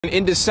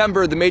In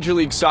December, the Major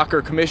League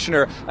Soccer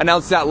commissioner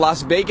announced that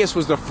Las Vegas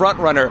was the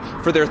front-runner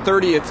for their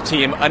 30th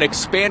team, an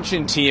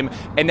expansion team,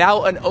 and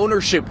now an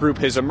ownership group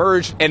has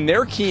emerged, and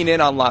they're keen in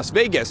on Las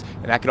Vegas,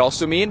 and that could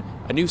also mean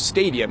a new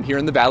stadium here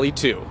in the Valley,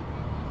 too.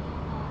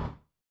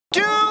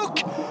 Duke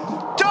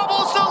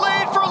doubles the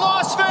lead for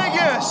Las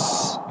Vegas!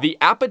 The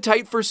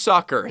appetite for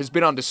soccer has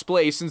been on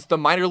display since the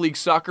minor league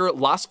soccer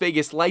Las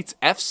Vegas Lights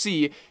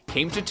FC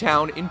came to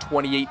town in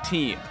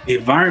 2018. The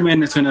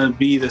environment is going to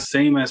be the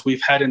same as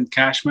we've had in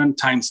Cashman,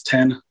 times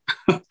 10.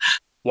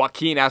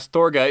 Joaquin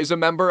Astorga is a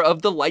member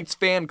of the Lights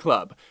fan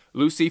club.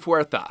 Lucy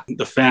Fuerza.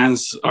 The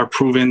fans are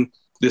proving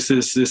this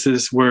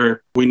is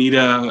where we need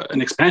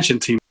an expansion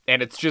team.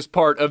 And it's just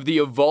part of the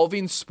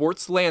evolving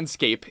sports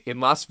landscape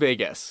in Las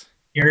Vegas.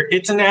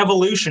 It's an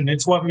evolution.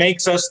 It's what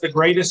makes us the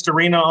greatest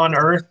arena on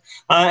earth,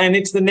 and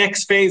it's the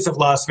next phase of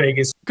Las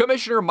Vegas.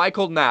 Commissioner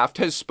Michael Naft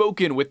has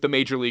spoken with the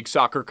Major League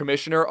Soccer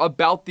commissioner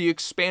about the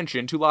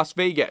expansion to Las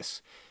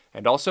Vegas,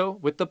 and also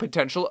with the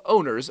potential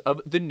owners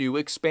of the new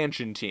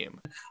expansion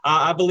team.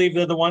 I believe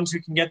they're the ones who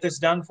can get this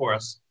done for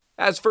us.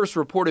 As first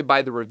reported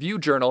by the Review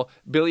Journal,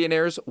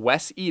 billionaires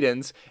Wes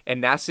Edens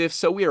and Nassif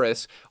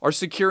Sawiris are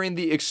securing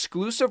the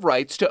exclusive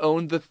rights to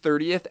own the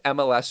 30th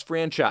MLS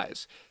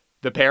franchise.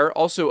 The pair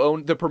also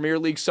own the Premier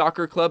League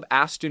soccer club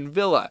Aston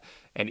Villa,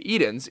 and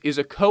Edens is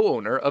a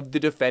co-owner of the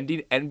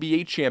defending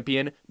NBA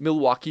champion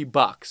Milwaukee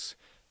Bucks.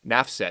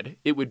 Naft said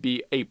it would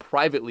be a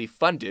privately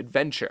funded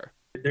venture.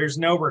 There's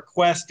no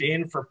request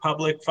in for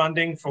public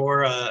funding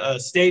for a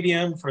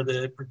stadium, for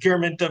the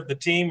procurement of the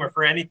team, or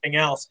for anything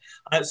else.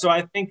 So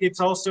I think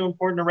it's also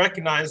important to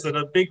recognize that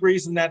a big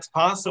reason that's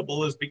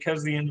possible is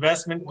because the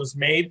investment was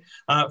made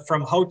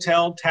from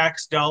hotel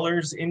tax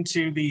dollars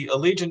into the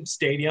Allegiant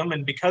Stadium.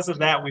 And because of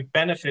that, we've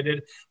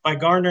benefited by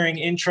garnering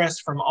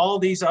interest from all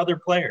these other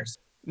players.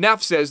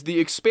 Naft says the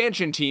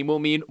expansion team will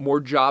mean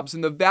more jobs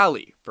in the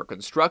Valley for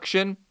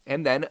construction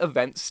and then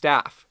event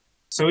staff.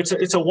 So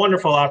it's a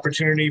wonderful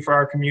opportunity for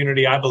our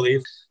community, I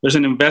believe. There's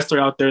an investor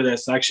out there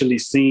that's actually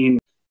seeing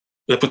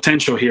the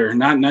potential here,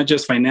 not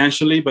just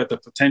financially, but the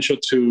potential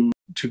to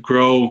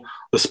grow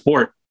the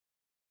sport.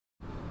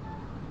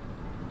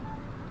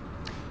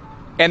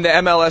 And the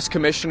MLS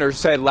commissioner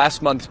said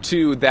last month,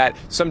 too, that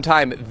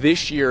sometime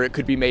this year it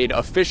could be made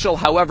official.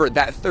 However,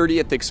 that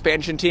 30th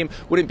expansion team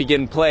wouldn't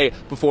begin play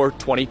before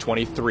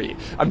 2023.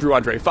 I'm Drew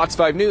Andre, Fox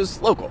 5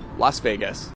 News, local, Las Vegas.